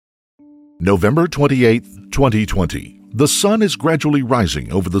November 28, 2020. The sun is gradually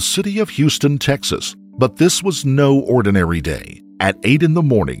rising over the city of Houston, Texas, but this was no ordinary day. At 8 in the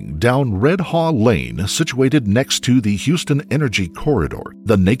morning, down Red Haw Lane, situated next to the Houston Energy Corridor,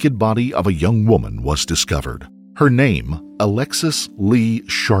 the naked body of a young woman was discovered. Her name, Alexis Lee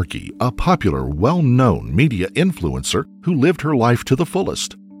Sharkey, a popular, well-known media influencer who lived her life to the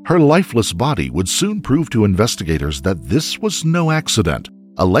fullest. Her lifeless body would soon prove to investigators that this was no accident.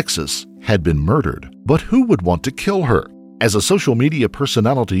 Alexis had been murdered, but who would want to kill her? As a social media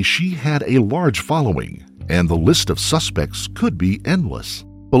personality, she had a large following, and the list of suspects could be endless.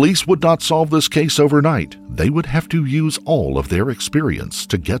 Police would not solve this case overnight. They would have to use all of their experience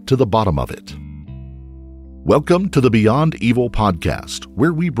to get to the bottom of it. Welcome to the Beyond Evil podcast,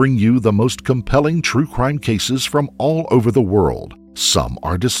 where we bring you the most compelling true crime cases from all over the world. Some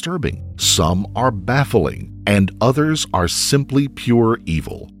are disturbing, some are baffling, and others are simply pure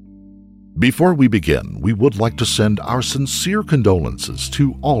evil. Before we begin, we would like to send our sincere condolences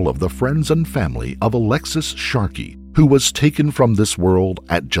to all of the friends and family of Alexis Sharkey, who was taken from this world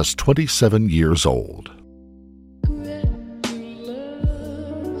at just 27 years old.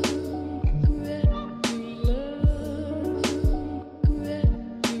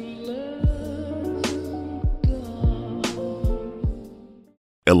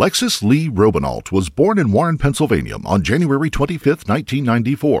 Alexis Lee Robinault was born in Warren, Pennsylvania on January 25,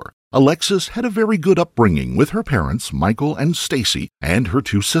 1994. Alexis had a very good upbringing with her parents, Michael and Stacy, and her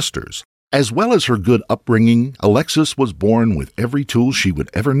two sisters. As well as her good upbringing, Alexis was born with every tool she would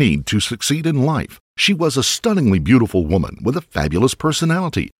ever need to succeed in life. She was a stunningly beautiful woman with a fabulous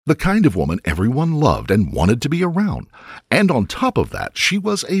personality, the kind of woman everyone loved and wanted to be around. And on top of that, she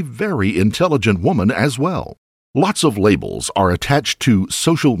was a very intelligent woman as well. Lots of labels are attached to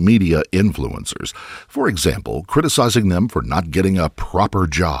social media influencers. For example, criticizing them for not getting a proper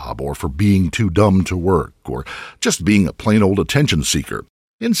job or for being too dumb to work or just being a plain old attention seeker.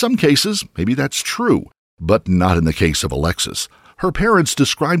 In some cases, maybe that's true, but not in the case of Alexis. Her parents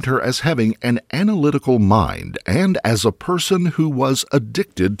described her as having an analytical mind and as a person who was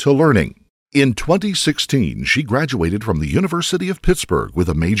addicted to learning. In 2016, she graduated from the University of Pittsburgh with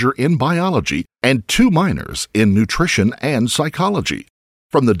a major in biology and 2 minors in nutrition and psychology.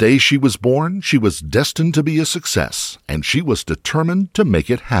 From the day she was born, she was destined to be a success, and she was determined to make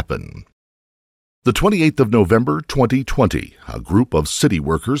it happen. The 28th of November, 2020, a group of city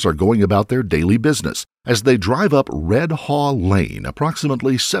workers are going about their daily business as they drive up Red Haw Lane,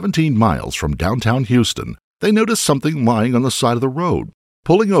 approximately 17 miles from downtown Houston. They notice something lying on the side of the road.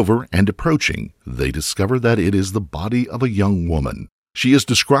 Pulling over and approaching, they discover that it is the body of a young woman. She is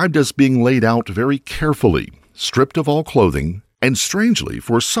described as being laid out very carefully, stripped of all clothing, and strangely,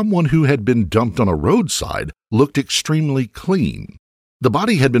 for someone who had been dumped on a roadside, looked extremely clean. The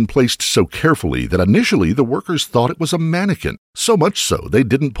body had been placed so carefully that initially the workers thought it was a mannequin, so much so they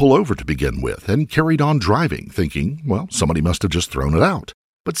didn't pull over to begin with and carried on driving, thinking, well, somebody must have just thrown it out.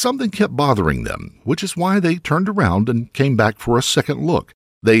 But something kept bothering them, which is why they turned around and came back for a second look.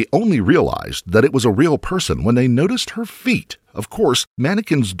 They only realized that it was a real person when they noticed her feet. Of course,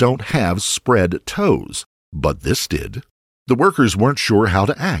 mannequins don't have spread toes, but this did. The workers weren't sure how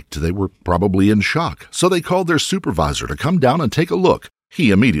to act. They were probably in shock, so they called their supervisor to come down and take a look.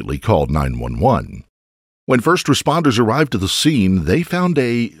 He immediately called 911. When first responders arrived to the scene, they found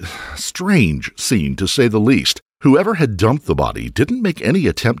a strange scene, to say the least. Whoever had dumped the body didn't make any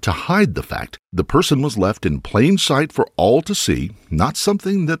attempt to hide the fact. The person was left in plain sight for all to see, not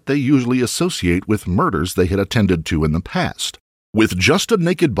something that they usually associate with murders they had attended to in the past. With just a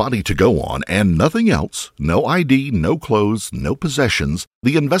naked body to go on and nothing else, no ID, no clothes, no possessions,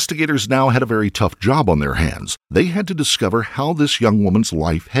 the investigators now had a very tough job on their hands. They had to discover how this young woman's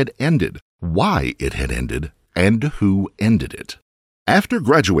life had ended, why it had ended, and who ended it. After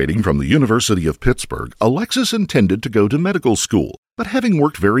graduating from the University of Pittsburgh, Alexis intended to go to medical school, but having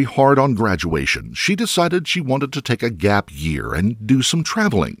worked very hard on graduation, she decided she wanted to take a gap year and do some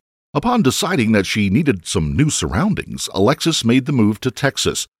traveling. Upon deciding that she needed some new surroundings, Alexis made the move to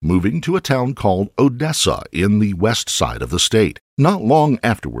Texas, moving to a town called Odessa in the west side of the state. Not long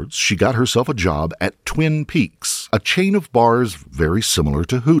afterwards, she got herself a job at Twin Peaks, a chain of bars very similar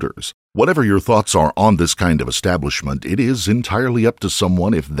to Hooters. Whatever your thoughts are on this kind of establishment, it is entirely up to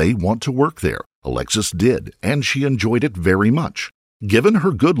someone if they want to work there. Alexis did, and she enjoyed it very much. Given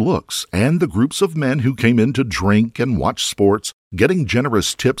her good looks and the groups of men who came in to drink and watch sports, getting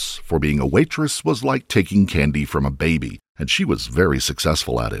generous tips for being a waitress was like taking candy from a baby, and she was very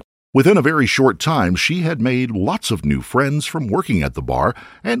successful at it. Within a very short time, she had made lots of new friends from working at the bar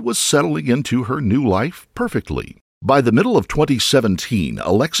and was settling into her new life perfectly. By the middle of 2017,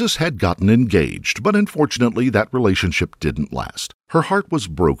 Alexis had gotten engaged, but unfortunately that relationship didn't last. Her heart was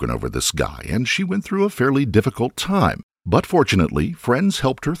broken over this guy, and she went through a fairly difficult time. But fortunately, friends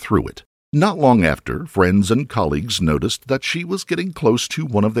helped her through it. Not long after, friends and colleagues noticed that she was getting close to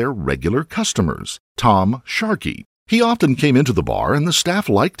one of their regular customers, Tom Sharkey. He often came into the bar, and the staff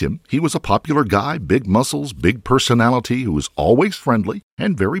liked him. He was a popular guy, big muscles, big personality, who was always friendly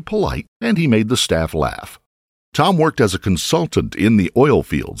and very polite, and he made the staff laugh. Tom worked as a consultant in the oil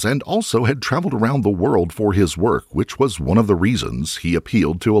fields and also had traveled around the world for his work, which was one of the reasons he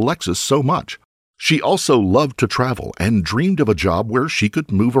appealed to Alexis so much. She also loved to travel and dreamed of a job where she could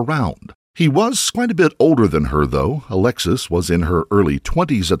move around. He was quite a bit older than her, though. Alexis was in her early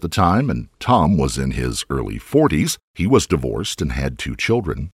 20s at the time, and Tom was in his early 40s. He was divorced and had 2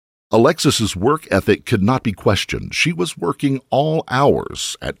 children. Alexis's work ethic could not be questioned. She was working all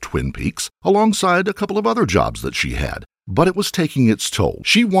hours at Twin Peaks, alongside a couple of other jobs that she had. But it was taking its toll.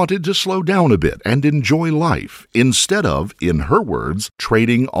 She wanted to slow down a bit and enjoy life, instead of, in her words,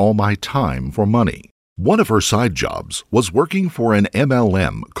 trading all my time for money. One of her side jobs was working for an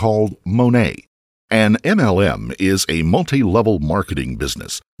MLM called Monet. An MLM is a multi-level marketing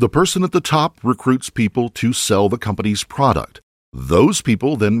business. The person at the top recruits people to sell the company's product. Those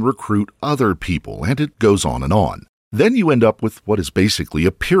people then recruit other people, and it goes on and on. Then you end up with what is basically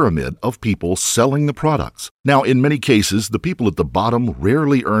a pyramid of people selling the products. Now, in many cases, the people at the bottom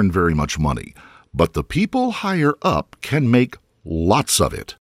rarely earn very much money, but the people higher up can make lots of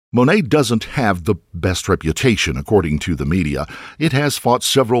it. Monet doesn't have the best reputation, according to the media. It has fought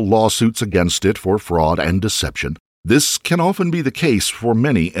several lawsuits against it for fraud and deception. This can often be the case for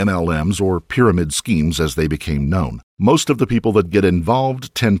many MLMs or pyramid schemes as they became known. Most of the people that get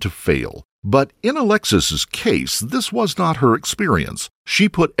involved tend to fail. But in Alexis's case, this was not her experience. She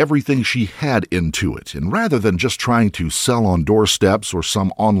put everything she had into it, and rather than just trying to sell on doorsteps or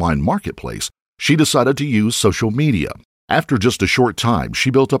some online marketplace, she decided to use social media. After just a short time,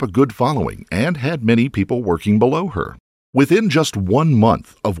 she built up a good following and had many people working below her. Within just 1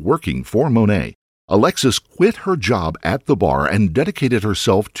 month of working for Monet, Alexis quit her job at the bar and dedicated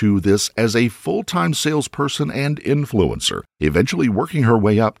herself to this as a full-time salesperson and influencer, eventually working her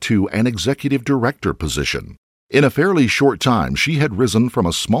way up to an executive director position. In a fairly short time, she had risen from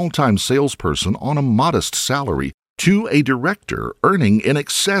a small-time salesperson on a modest salary to a director earning in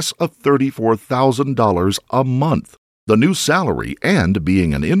excess of $34,000 a month. The new salary and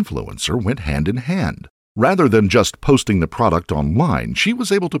being an influencer went hand in hand. Rather than just posting the product online, she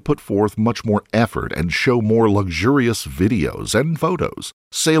was able to put forth much more effort and show more luxurious videos and photos,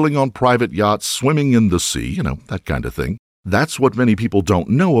 sailing on private yachts, swimming in the sea, that kind of thing. That's what many people don't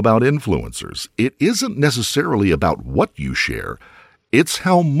know about influencers. It isn't necessarily about what you share. It's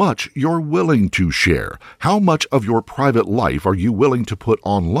how much you're willing to share. How much of your private life are you willing to put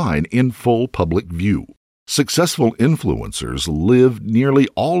online in full public view? Successful influencers live nearly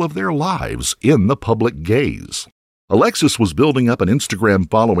all of their lives in the public gaze. Alexis was building up an Instagram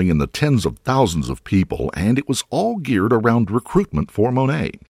following in the tens of thousands of people, and it was all geared around recruitment for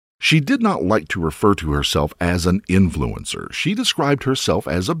Monet. She did not like to refer to herself as an influencer. She described herself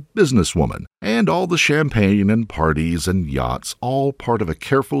as a businesswoman, and all the champagne and parties and yachts, all part of a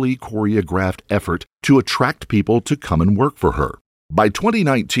carefully choreographed effort to attract people to come and work for her. By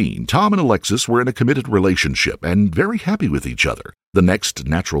 2019, Tom and Alexis were in a committed relationship and very happy with each other. The next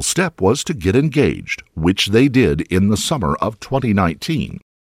natural step was to get engaged, which they did in the summer of 2019.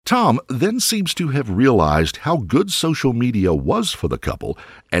 Tom then seems to have realized how good social media was for the couple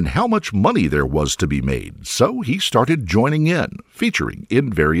and how much money there was to be made, so he started joining in, featuring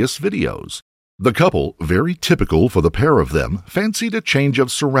in various videos. The couple, very typical for the pair of them, fancied a change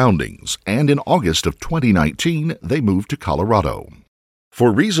of surroundings, and in August of 2019, they moved to Colorado.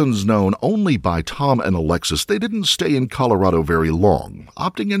 For reasons known only by Tom and Alexis, they didn't stay in Colorado very long,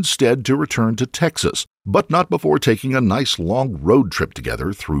 opting instead to return to Texas, but not before taking a nice long road trip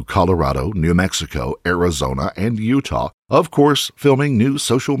together through Colorado, New Mexico, Arizona, and Utah, of course, filming new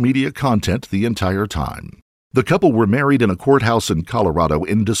social media content the entire time. The couple were married in a courthouse in Colorado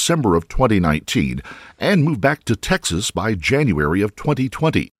in December of 2019 and moved back to Texas by January of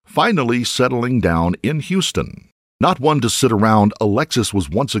 2020, finally settling down in Houston. Not one to sit around, Alexis was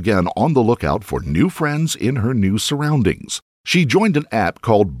once again on the lookout for new friends in her new surroundings. She joined an app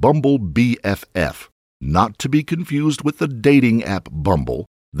called Bumble BFF, not to be confused with the dating app Bumble.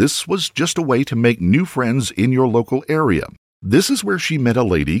 This was just a way to make new friends in your local area. This is where she met a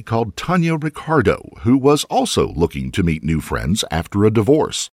lady called Tanya Ricardo, who was also looking to meet new friends after a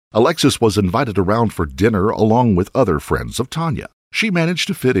divorce. Alexis was invited around for dinner along with other friends of Tanya. She managed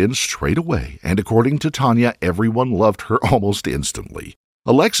to fit in straight away, and according to Tanya, everyone loved her almost instantly.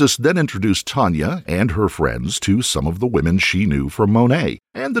 Alexis then introduced Tanya and her friends to some of the women she knew from Monet,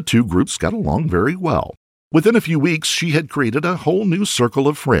 and the two groups got along very well. Within a few weeks, she had created a whole new circle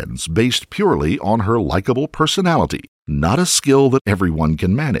of friends based purely on her likable personality, not a skill that everyone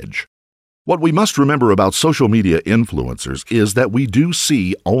can manage. What we must remember about social media influencers is that we do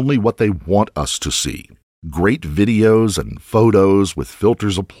see only what they want us to see. Great videos and photos with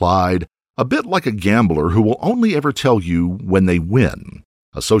filters applied, a bit like a gambler who will only ever tell you when they win.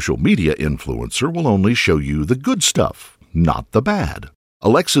 A social media influencer will only show you the good stuff, not the bad.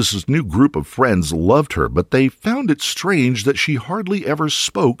 Alexis's new group of friends loved her, but they found it strange that she hardly ever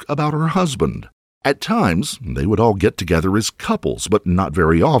spoke about her husband. At times, they would all get together as couples, but not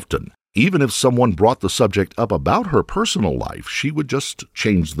very often. Even if someone brought the subject up about her personal life, she would just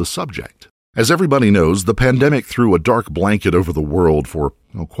change the subject. As everybody knows, the pandemic threw a dark blanket over the world for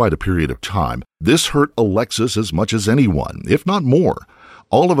quite a period of time. This hurt Alexis as much as anyone, if not more.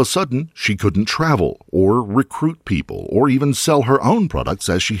 All of a sudden, she couldn't travel, or recruit people, or even sell her own products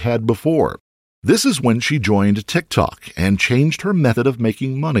as she had before. This is when she joined TikTok and changed her method of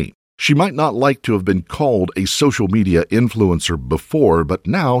making money. She might not like to have been called a social media influencer before, but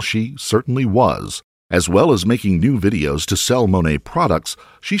now she certainly was. As well as making new videos to sell Monet products,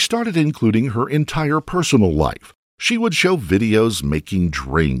 she started including her entire personal life. She would show videos making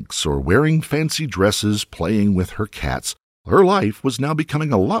drinks or wearing fancy dresses, playing with her cats. Her life was now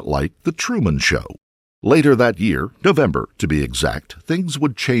becoming a lot like The Truman Show. Later that year, November to be exact, things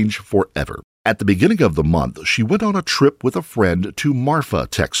would change forever. At the beginning of the month, she went on a trip with a friend to Marfa,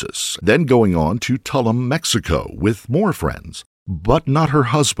 Texas, then going on to Tulum, Mexico with more friends. But not her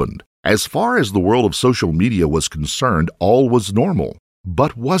husband. As far as the world of social media was concerned, all was normal.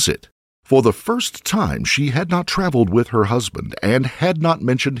 But was it? For the first time, she had not traveled with her husband and had not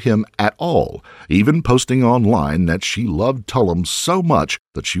mentioned him at all, even posting online that she loved Tulum so much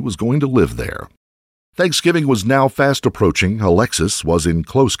that she was going to live there. Thanksgiving was now fast approaching. Alexis was in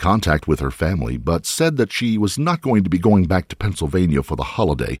close contact with her family, but said that she was not going to be going back to Pennsylvania for the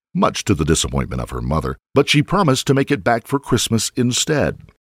holiday, much to the disappointment of her mother, but she promised to make it back for Christmas instead.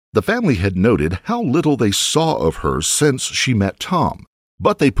 The family had noted how little they saw of her since she met Tom.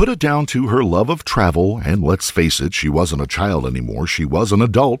 But they put it down to her love of travel, and let's face it, she wasn't a child anymore. She was an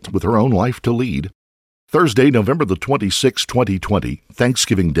adult with her own life to lead. Thursday, November the 26th, 2020,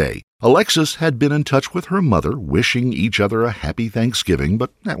 Thanksgiving Day. Alexis had been in touch with her mother, wishing each other a happy Thanksgiving,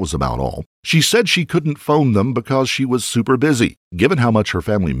 but that was about all. She said she couldn't phone them because she was super busy. Given how much her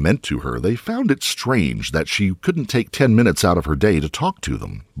family meant to her, they found it strange that she couldn't take 10 minutes out of her day to talk to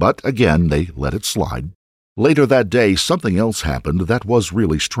them. But again, they let it slide. Later that day, something else happened that was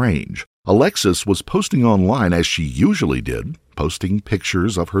really strange. Alexis was posting online as she usually did, posting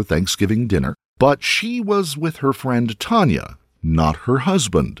pictures of her Thanksgiving dinner, but she was with her friend Tanya, not her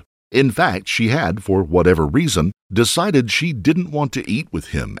husband. In fact, she had, for whatever reason, decided she didn't want to eat with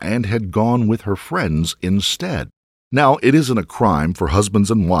him and had gone with her friends instead. Now, it isn't a crime for husbands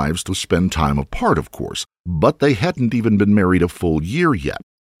and wives to spend time apart, of course, but they hadn't even been married a full year yet.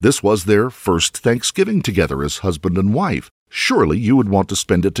 This was their first Thanksgiving together as husband and wife. Surely you would want to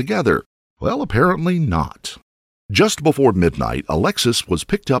spend it together. Well, apparently not. Just before midnight, Alexis was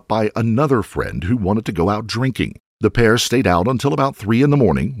picked up by another friend who wanted to go out drinking. The pair stayed out until about 3 a.m.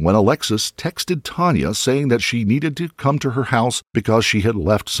 when Alexis texted Tanya saying that she needed to come to her house because she had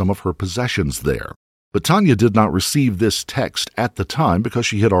left some of her possessions there. But Tanya did not receive this text at the time because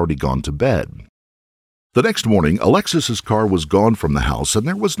she had already gone to bed. The next morning, Alexis's car was gone from the house and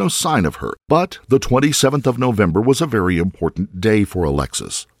there was no sign of her. But the 27th of November was a very important day for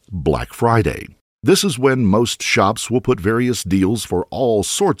Alexis, Black Friday. This is when most shops will put various deals for all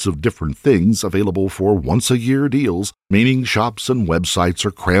sorts of different things available for once-a-year deals, meaning shops and websites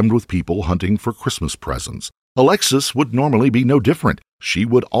are crammed with people hunting for Christmas presents. Alexis would normally be no different. She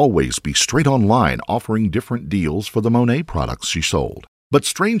would always be straight online offering different deals for the Monet products she sold. But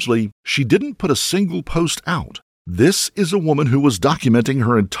strangely, she didn't put a single post out. This is a woman who was documenting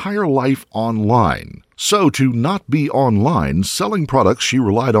her entire life online. So to not be online selling products she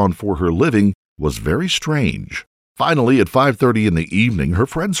relied on for her living was very strange. Finally, at 5:30 in the evening, her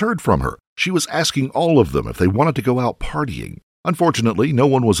friends heard from her. She was asking all of them if they wanted to go out partying. Unfortunately, no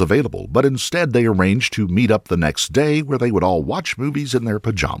one was available, but instead they arranged to meet up the next day where they would all watch movies in their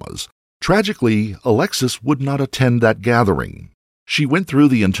pajamas. Tragically, Alexis would not attend that gathering. She went through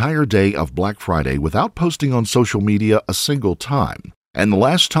the entire day of Black Friday without posting on social media a single time, and the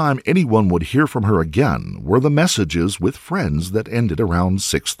last time anyone would hear from her again were the messages with friends that ended around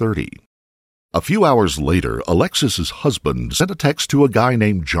 6:30. A few hours later, Alexis's husband sent a text to a guy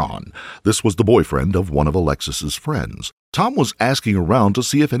named John. This was the boyfriend of one of Alexis's friends. Tom was asking around to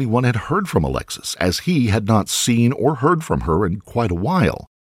see if anyone had heard from Alexis, as he had not seen or heard from her in quite a while.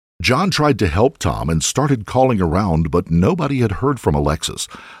 John tried to help Tom and started calling around, but nobody had heard from Alexis.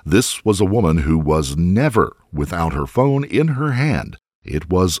 This was a woman who was never without her phone in her hand. It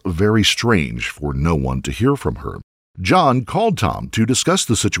was very strange for no one to hear from her. John called Tom to discuss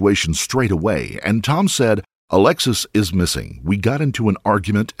the situation straight away, and Tom said, "Alexis is missing. We got into an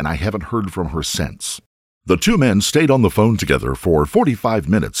argument, and I haven't heard from her since." The two men stayed on the phone together for 45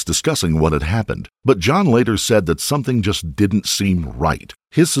 minutes discussing what had happened, but John later said that something just didn't seem right.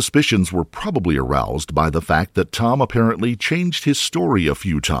 His suspicions were probably aroused by the fact that Tom apparently changed his story a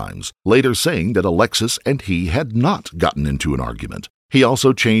few times, later saying that Alexis and he had not gotten into an argument. He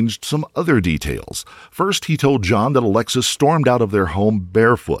also changed some other details. First, he told John that Alexis stormed out of their home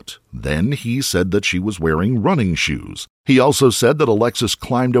barefoot. Then he said that she was wearing running shoes. He also said that Alexis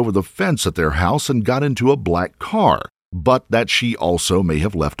climbed over the fence at their house and got into a black car, but that she also may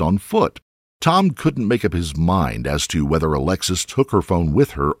have left on foot. Tom couldn't make up his mind as to whether Alexis took her phone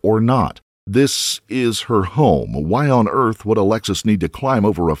with her or not. This is her home. Why on earth would Alexis need to climb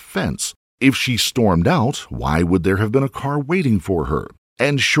over a fence? If she stormed out, why would there have been a car waiting for her?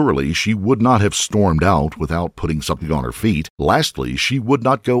 And surely she would not have stormed out without putting something on her feet. Lastly, she would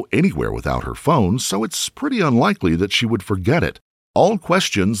not go anywhere without her phone, so it's pretty unlikely that she would forget it. All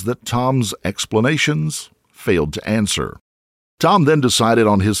questions that Tom's explanations failed to answer. Tom then decided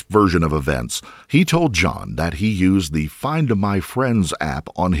on his version of events. He told John that he used the Find My Friends app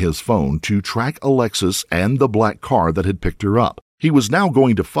on his phone to track Alexis and the black car that had picked her up. He was now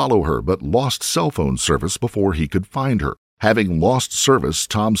going to follow her, but lost cell phone service before he could find her. Having lost service,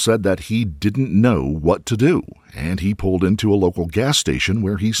 Tom said that he didn't know what to do, and he pulled into a local gas station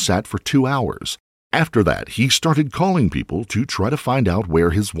where he sat for 2 hours. After that, he started calling people to try to find out where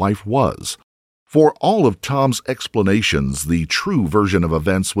his wife was. For all of Tom's explanations, the true version of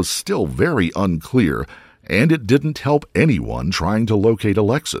events was still very unclear, and it didn't help anyone trying to locate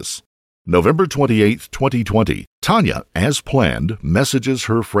Alexis. November 28, 2020, Tanya, as planned, messages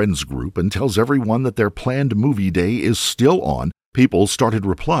her friends group and tells everyone that their planned movie day is still on. People started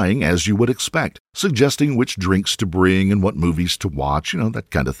replying as you would expect, suggesting which drinks to bring and what movies to watch, that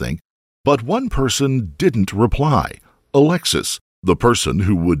kind of thing. But one person didn't reply, Alexis, the person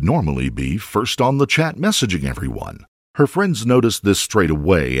who would normally be first on the chat messaging everyone. Her friends noticed this straight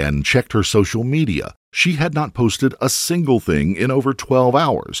away and checked her social media. She had not posted a single thing in over 12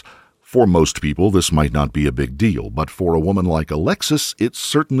 hours. For most people, this might not be a big deal, but for a woman like Alexis, it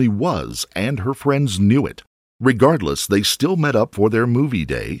certainly was, and her friends knew it. Regardless, they still met up for their movie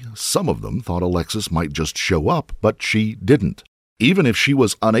day. Some of them thought Alexis might just show up, but she didn't. Even if she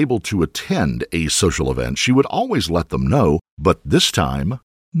was unable to attend a social event, she would always let them know, but this time,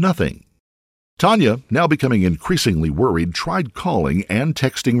 nothing. Tanya, now becoming increasingly worried, tried calling and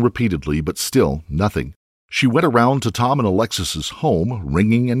texting repeatedly, but still nothing. She went around to Tom and Alexis's home,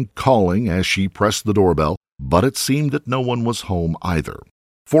 ringing and calling as she pressed the doorbell, but it seemed that no one was home either.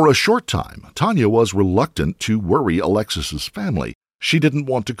 For a short time, Tanya was reluctant to worry Alexis's family. She didn't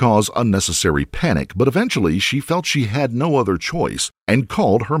want to cause unnecessary panic, but eventually she felt she had no other choice and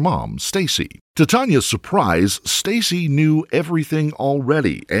called her mom, Stacy. To Tanya's surprise, Stacy knew everything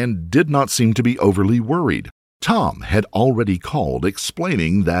already and did not seem to be overly worried. Tom had already called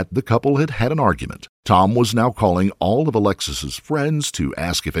explaining that the couple had had an argument. Tom was now calling all of Alexis's friends to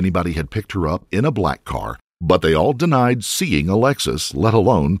ask if anybody had picked her up in a black car, but they all denied seeing Alexis, let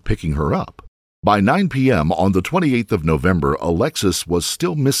alone picking her up. By 9 p.m. on the 28th of November, Alexis was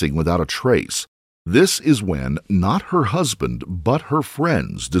still missing without a trace. This is when not her husband, but her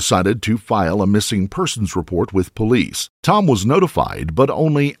friends decided to file a missing persons report with police. Tom was notified, but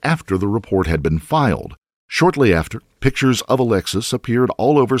only after the report had been filed. Shortly after, pictures of Alexis appeared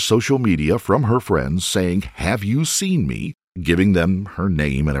all over social media from her friends saying, "Have you seen me?" giving them her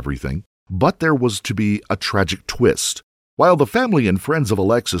name and everything. But there was to be a tragic twist. While the family and friends of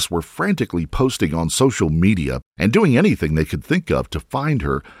Alexis were frantically posting on social media and doing anything they could think of to find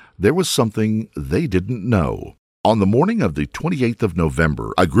her, there was something they didn't know. On the morning of the 28th of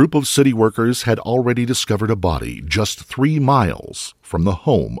November, a group of city workers had already discovered a body just 3 miles from the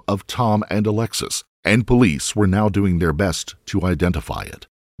home of Tom and Alexis, and police were now doing their best to identify it.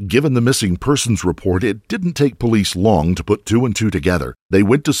 Given the missing persons report, it didn't take police long to put 2 and 2 together. They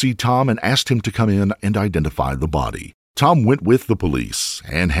went to see Tom and asked him to come in and identify the body. Tom went with the police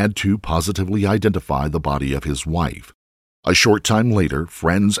and had to positively identify the body of his wife. A short time later,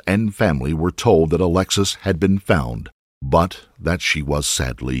 friends and family were told that Alexis had been found, but that she was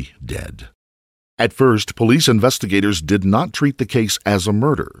sadly dead. At first, police investigators did not treat the case as a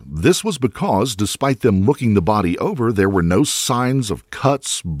murder. This was because, despite them looking the body over, there were no signs of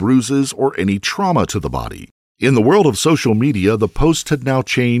cuts, bruises, or any trauma to the body. In the world of social media, the post had now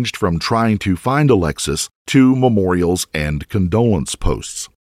changed from trying to find Alexis to memorials and condolence posts.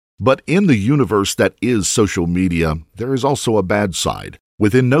 But in the universe that is social media, there is also a bad side.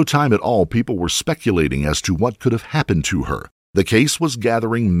 Within no time at all, people were speculating as to what could have happened to her. The case was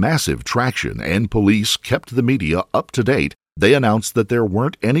gathering massive traction, and police kept the media up to date. They announced that there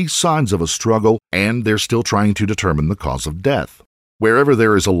weren't any signs of a struggle, and they're still trying to determine the cause of death. Wherever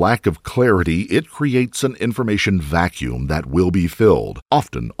there is a lack of clarity, it creates an information vacuum that will be filled,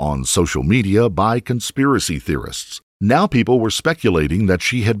 often on social media, by conspiracy theorists. Now people were speculating that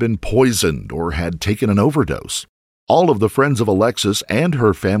she had been poisoned or had taken an overdose. All of the friends of Alexis and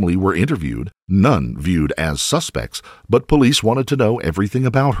her family were interviewed, none viewed as suspects, but police wanted to know everything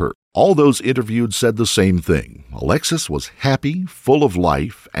about her. All those interviewed said the same thing. Alexis was happy, full of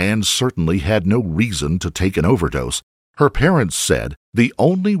life, and certainly had no reason to take an overdose. Her parents said the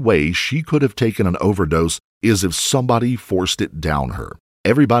only way she could have taken an overdose is if somebody forced it down her.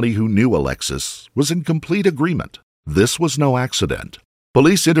 Everybody who knew Alexis was in complete agreement. This was no accident.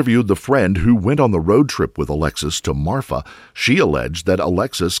 Police interviewed the friend who went on the road trip with Alexis to Marfa. She alleged that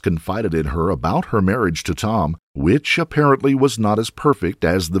Alexis confided in her about her marriage to Tom, which apparently was not as perfect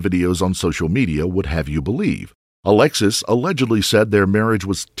as the videos on social media would have you believe. Alexis allegedly said their marriage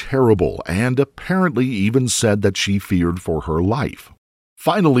was terrible and apparently even said that she feared for her life.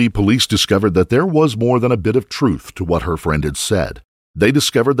 Finally, police discovered that there was more than a bit of truth to what her friend had said. They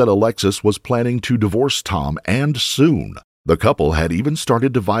discovered that Alexis was planning to divorce Tom, and soon. The couple had even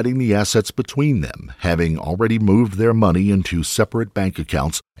started dividing the assets between them, having already moved their money into separate bank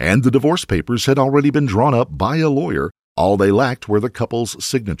accounts, and the divorce papers had already been drawn up by a lawyer. All they lacked were the couple's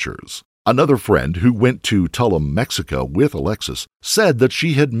signatures. Another friend who went to Tulum, Mexico with Alexis said that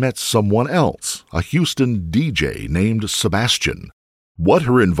she had met someone else, a Houston DJ named Sebastian. What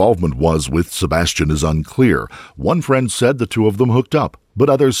her involvement was with Sebastian is unclear. One friend said the two of them hooked up, but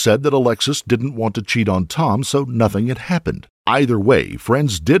others said that Alexis didn't want to cheat on Tom, so nothing had happened. Either way,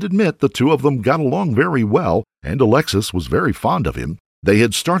 friends did admit the two of them got along very well, and Alexis was very fond of him. They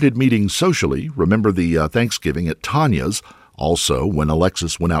had started meeting socially, remember the Thanksgiving at Tanya's? Also, when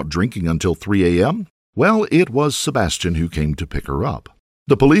Alexis went out drinking until 3 a.m.? Well, it was Sebastian who came to pick her up.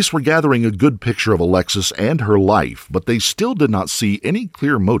 The police were gathering a good picture of Alexis and her life, but they still did not see any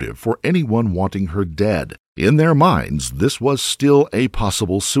clear motive for anyone wanting her dead. In their minds, this was still a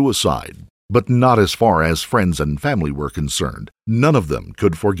possible suicide. But not as far as friends and family were concerned. None of them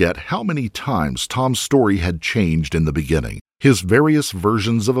could forget how many times Tom's story had changed in the beginning. His various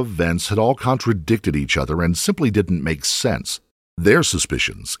versions of events had all contradicted each other and simply didn't make sense. Their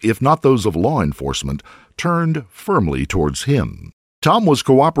suspicions, if not those of law enforcement, turned firmly towards him. Tom was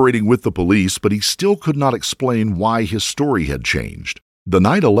cooperating with the police, but he still could not explain why his story had changed. The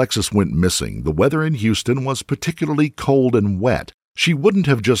night Alexis went missing, the weather in Houston was particularly cold and wet. She wouldn't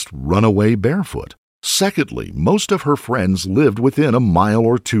have just run away barefoot. Secondly, most of her friends lived within a mile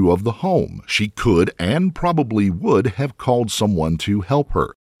or two of the home. She could and probably would have called someone to help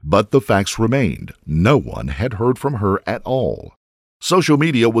her. But the facts remained. No one had heard from her at all. Social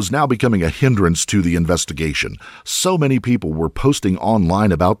media was now becoming a hindrance to the investigation. So many people were posting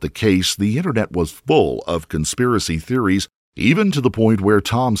online about the case, the internet was full of conspiracy theories, even to the point where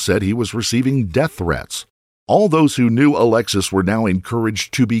Tom said he was receiving death threats. All those who knew Alexis were now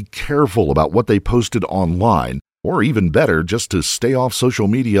encouraged to be careful about what they posted online, or even better, just to stay off social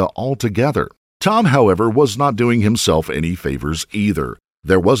media altogether. Tom, however, was not doing himself any favors either.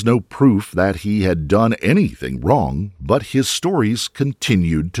 There was no proof that he had done anything wrong, but his stories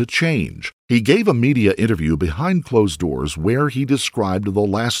continued to change. He gave a media interview behind closed doors where he described the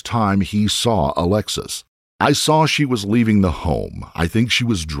last time he saw Alexis. I saw she was leaving the home. I think she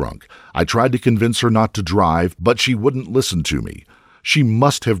was drunk. I tried to convince her not to drive, but she wouldn't listen to me. She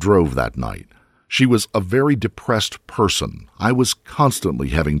must have drove that night. She was a very depressed person. I was constantly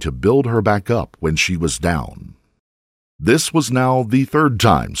having to build her back up when she was down. This was now the third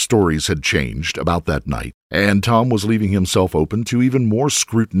time stories had changed about that night, and Tom was leaving himself open to even more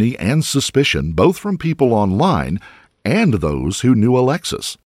scrutiny and suspicion, both from people online and those who knew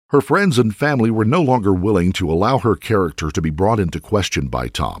Alexis. Her friends and family were no longer willing to allow her character to be brought into question by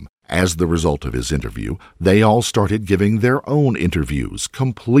Tom. As the result of his interview, they all started giving their own interviews,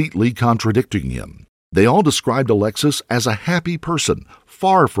 completely contradicting him. They all described Alexis as a happy person,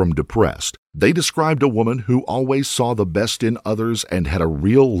 far from depressed. They described a woman who always saw the best in others and had a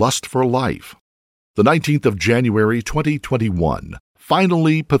real lust for life. The 19th of January, 2021,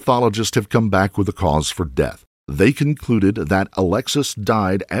 Finally, pathologists have come back with a cause for death. They concluded that Alexis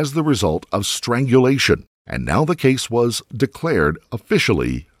died as the result of strangulation, and now the case was declared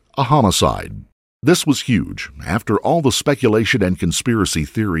officially a homicide. This was huge. After all the speculation and conspiracy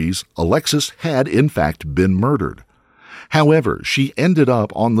theories, Alexis had in fact been murdered. However, she ended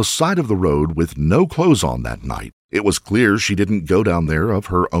up on the side of the road with no clothes on that night. It was clear she didn't go down there of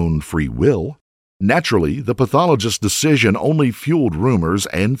her own free will. Naturally, the pathologist's decision only fueled rumors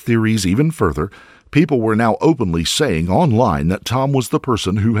and theories even further. People were now openly saying online that Tom was the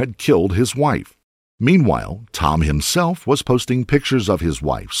person who had killed his wife. Meanwhile, Tom himself was posting pictures of his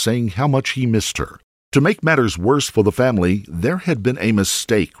wife, saying how much he missed her. To make matters worse for the family, there had been a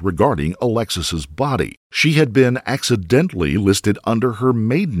mistake regarding Alexis's body. She had been accidentally listed under her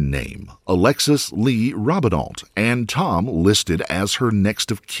maiden name, Alexis Lee Robinault, and Tom listed as her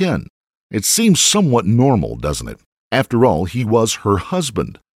next of kin. It seems somewhat normal, doesn't it? After all, he was her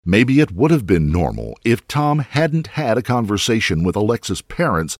husband. Maybe it would have been normal if Tom hadn't had a conversation with Alexis'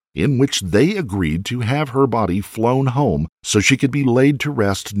 parents in which they agreed to have her body flown home so she could be laid to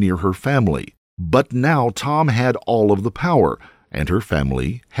rest near her family. But now Tom had all of the power, and her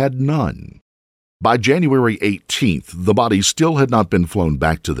family had none. By January 18th, the body still had not been flown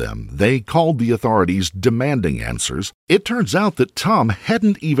back to them. They called the authorities demanding answers. It turns out that Tom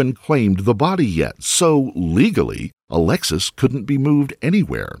hadn't even claimed the body yet, so legally, Alexis couldn't be moved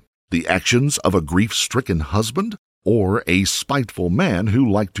anywhere. The actions of a grief-stricken husband or a spiteful man who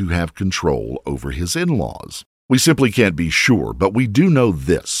liked to have control over his in-laws. We simply can't be sure, but we do know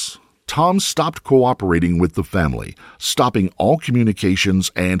this. Tom stopped cooperating with the family, stopping all communications,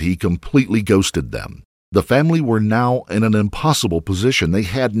 and he completely ghosted them. The family were now in an impossible position. They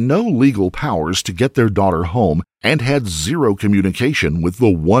had no legal powers to get their daughter home and had zero communication with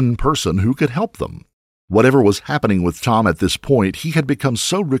the one person who could help them. Whatever was happening with Tom at this point, he had become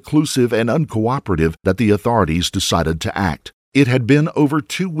so reclusive and uncooperative that the authorities decided to act. It had been over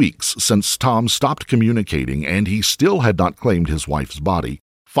 2 weeks since Tom stopped communicating, and he still had not claimed his wife's body.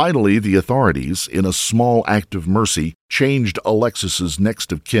 Finally, the authorities, in a small act of mercy, changed Alexis's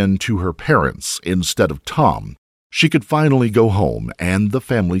next of kin to her parents instead of Tom. She could finally go home, and the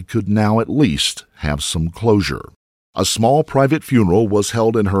family could now at least have some closure. A small private funeral was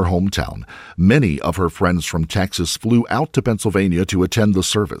held in her hometown. Many of her friends from Texas flew out to Pennsylvania to attend the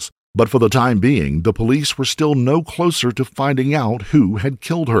service, but for the time being, the police were still no closer to finding out who had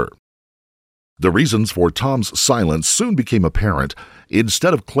killed her. The reasons for Tom's silence soon became apparent.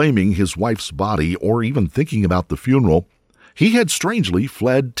 Instead of claiming his wife's body or even thinking about the funeral, he had strangely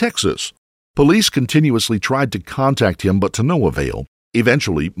fled Texas. Police continuously tried to contact him, but to no avail.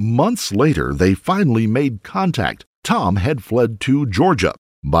 Eventually, months later, they finally made contact. Tom had fled to Georgia.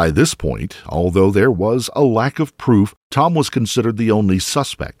 By this point, although there was a lack of proof, Tom was considered the only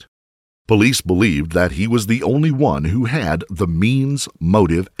suspect. Police believed that he was the only one who had the means,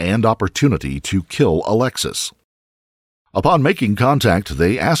 motive, and opportunity to kill Alexis. Upon making contact,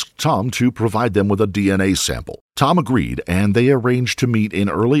 they asked Tom to provide them with a DNA sample. Tom agreed, and they arranged to meet in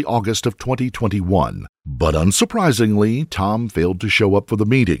early August of 2021. But unsurprisingly, Tom failed to show up for the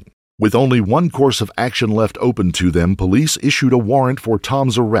meeting. With only one course of action left open to them, police issued a warrant for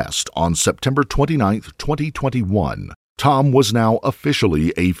Tom's arrest on September 29, 2021. Tom was now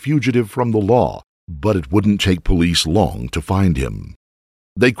officially a fugitive from the law, but it wouldn't take police long to find him.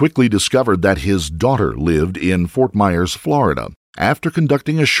 They quickly discovered that his daughter lived in Fort Myers, Florida. After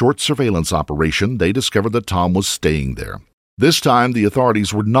conducting a short surveillance operation, they discovered that Tom was staying there. This time, the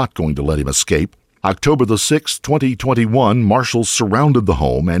authorities were not going to let him escape. October the 6th, 2021, marshals surrounded the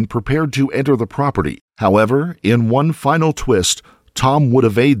home and prepared to enter the property. However, in one final twist, Tom would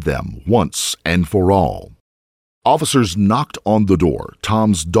evade them once and for all. Officers knocked on the door.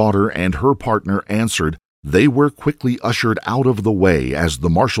 Tom's daughter and her partner answered. They were quickly ushered out of the way as the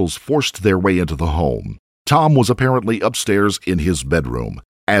marshals forced their way into the home. Tom was apparently upstairs in his bedroom.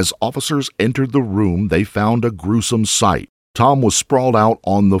 As officers entered the room, they found a gruesome sight. Tom was sprawled out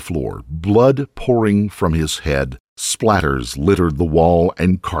on the floor, blood pouring from his head. Splatters littered the wall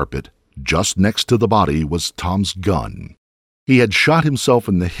and carpet. Just next to the body was Tom's gun. He had shot himself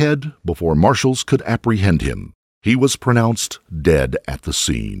in the head before marshals could apprehend him. He was pronounced dead at the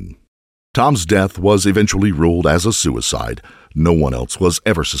scene. Tom's death was eventually ruled as a suicide. No one else was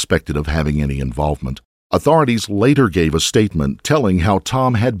ever suspected of having any involvement. Authorities later gave a statement telling how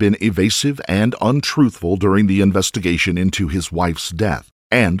Tom had been evasive and untruthful during the investigation into his wife's death,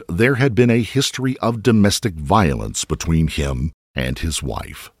 and there had been a history of domestic violence between him and his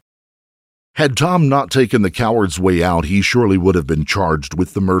wife. Had Tom not taken the coward's way out, he surely would have been charged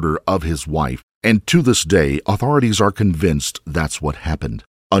with the murder of his wife. And to this day, authorities are convinced that's what happened.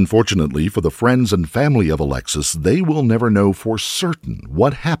 Unfortunately for the friends and family of Alexis, they will never know for certain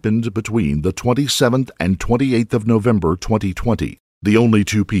what happened between the 27th and 28th of November 2020. The only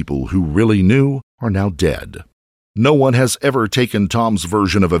two people who really knew are now dead. No one has ever taken Tom's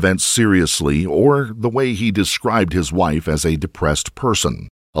version of events seriously or the way he described his wife as a depressed person.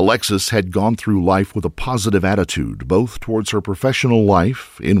 Alexis had gone through life with a positive attitude, both towards her professional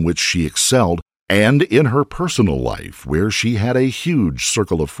life, in which she excelled, and in her personal life, where she had a huge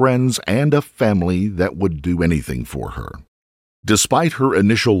circle of friends and a family that would do anything for her. Despite her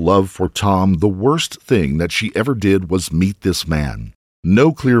initial love for Tom, the worst thing that she ever did was meet this man.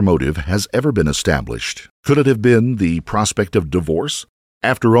 No clear motive has ever been established. Could it have been the prospect of divorce?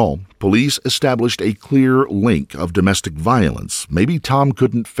 After all, police established a clear link of domestic violence. Maybe Tom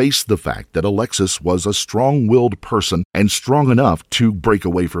couldn't face the fact that Alexis was a strong-willed person and strong enough to break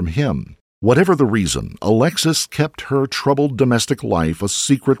away from him. Whatever the reason, Alexis kept her troubled domestic life a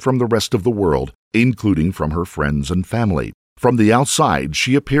secret from the rest of the world, including from her friends and family. From the outside,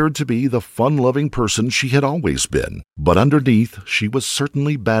 she appeared to be the fun-loving person she had always been, but underneath, she was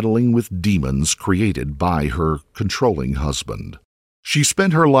certainly battling with demons created by her controlling husband. She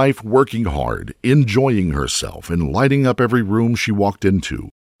spent her life working hard, enjoying herself, and lighting up every room she walked into.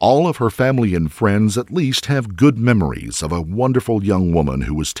 All of her family and friends at least have good memories of a wonderful young woman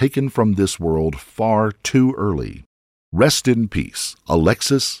who was taken from this world far too early. Rest in peace,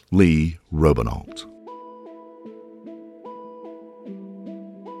 Alexis Lee Robinault.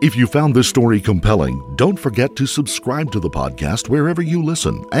 If you found this story compelling, don't forget to subscribe to the podcast wherever you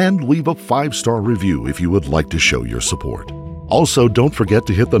listen and leave a 5-star review if you would like to show your support. Also, don't forget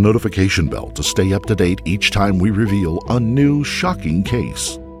to hit the notification bell to stay up to date each time we reveal a new shocking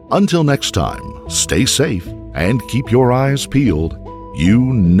case. Until next time, stay safe and keep your eyes peeled. You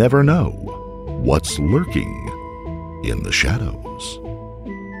never know what's lurking in the shadows.